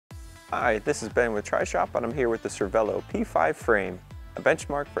Hi, this is Ben with TriShop, and I'm here with the Cervelo P5 frame, a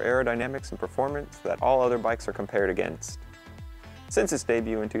benchmark for aerodynamics and performance that all other bikes are compared against. Since its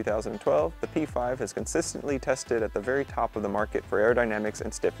debut in 2012, the P5 has consistently tested at the very top of the market for aerodynamics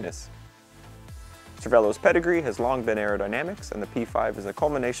and stiffness. Cervelo's pedigree has long been aerodynamics, and the P5 is a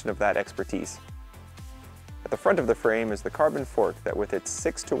culmination of that expertise. At the front of the frame is the carbon fork that, with its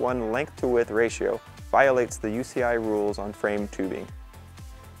 6:1 length-to-width ratio, violates the UCI rules on frame tubing.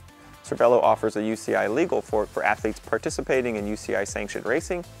 Cervelo offers a UCI legal fork for athletes participating in UCI-sanctioned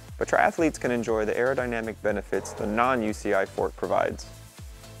racing, but triathletes can enjoy the aerodynamic benefits the non-UCI fork provides.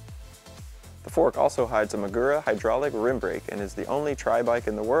 The fork also hides a Magura hydraulic rim brake and is the only tri-bike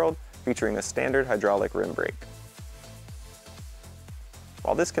in the world featuring a standard hydraulic rim brake.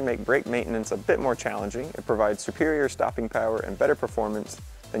 While this can make brake maintenance a bit more challenging, it provides superior stopping power and better performance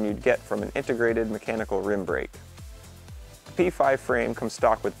than you'd get from an integrated mechanical rim brake. The P5 frame comes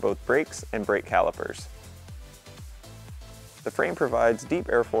stock with both brakes and brake calipers. The frame provides deep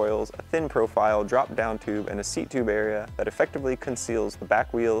airfoils, a thin profile drop-down tube, and a seat tube area that effectively conceals the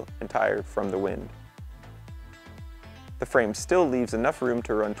back wheel and tire from the wind. The frame still leaves enough room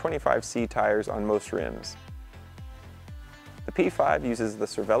to run 25C tires on most rims. The P5 uses the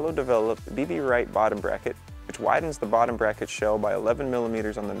Cervelo-developed BB Right bottom bracket, which widens the bottom bracket shell by 11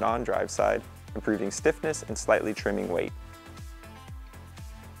 mm on the non-drive side, improving stiffness and slightly trimming weight.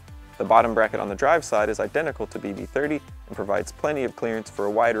 The bottom bracket on the drive side is identical to BB30 and provides plenty of clearance for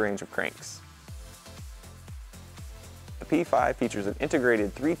a wide range of cranks. The P5 features an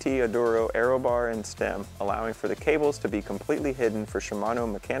integrated 3T Aduro aero bar and stem, allowing for the cables to be completely hidden for Shimano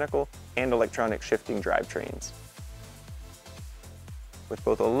mechanical and electronic shifting drivetrains. With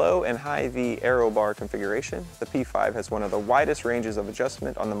both a low and high V aero bar configuration, the P5 has one of the widest ranges of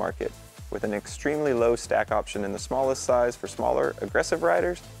adjustment on the market, with an extremely low stack option in the smallest size for smaller, aggressive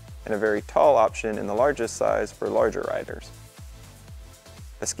riders, and a very tall option in the largest size for larger riders.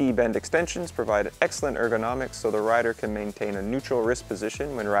 The ski bend extensions provide excellent ergonomics so the rider can maintain a neutral wrist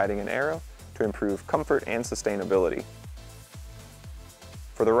position when riding an aero to improve comfort and sustainability.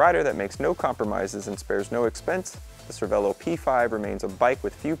 For the rider that makes no compromises and spares no expense, the Cervelo P5 remains a bike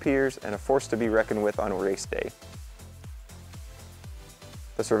with few peers and a force to be reckoned with on race day.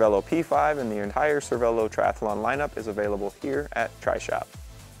 The Cervelo P5 and the entire Cervelo Triathlon lineup is available here at TriShop.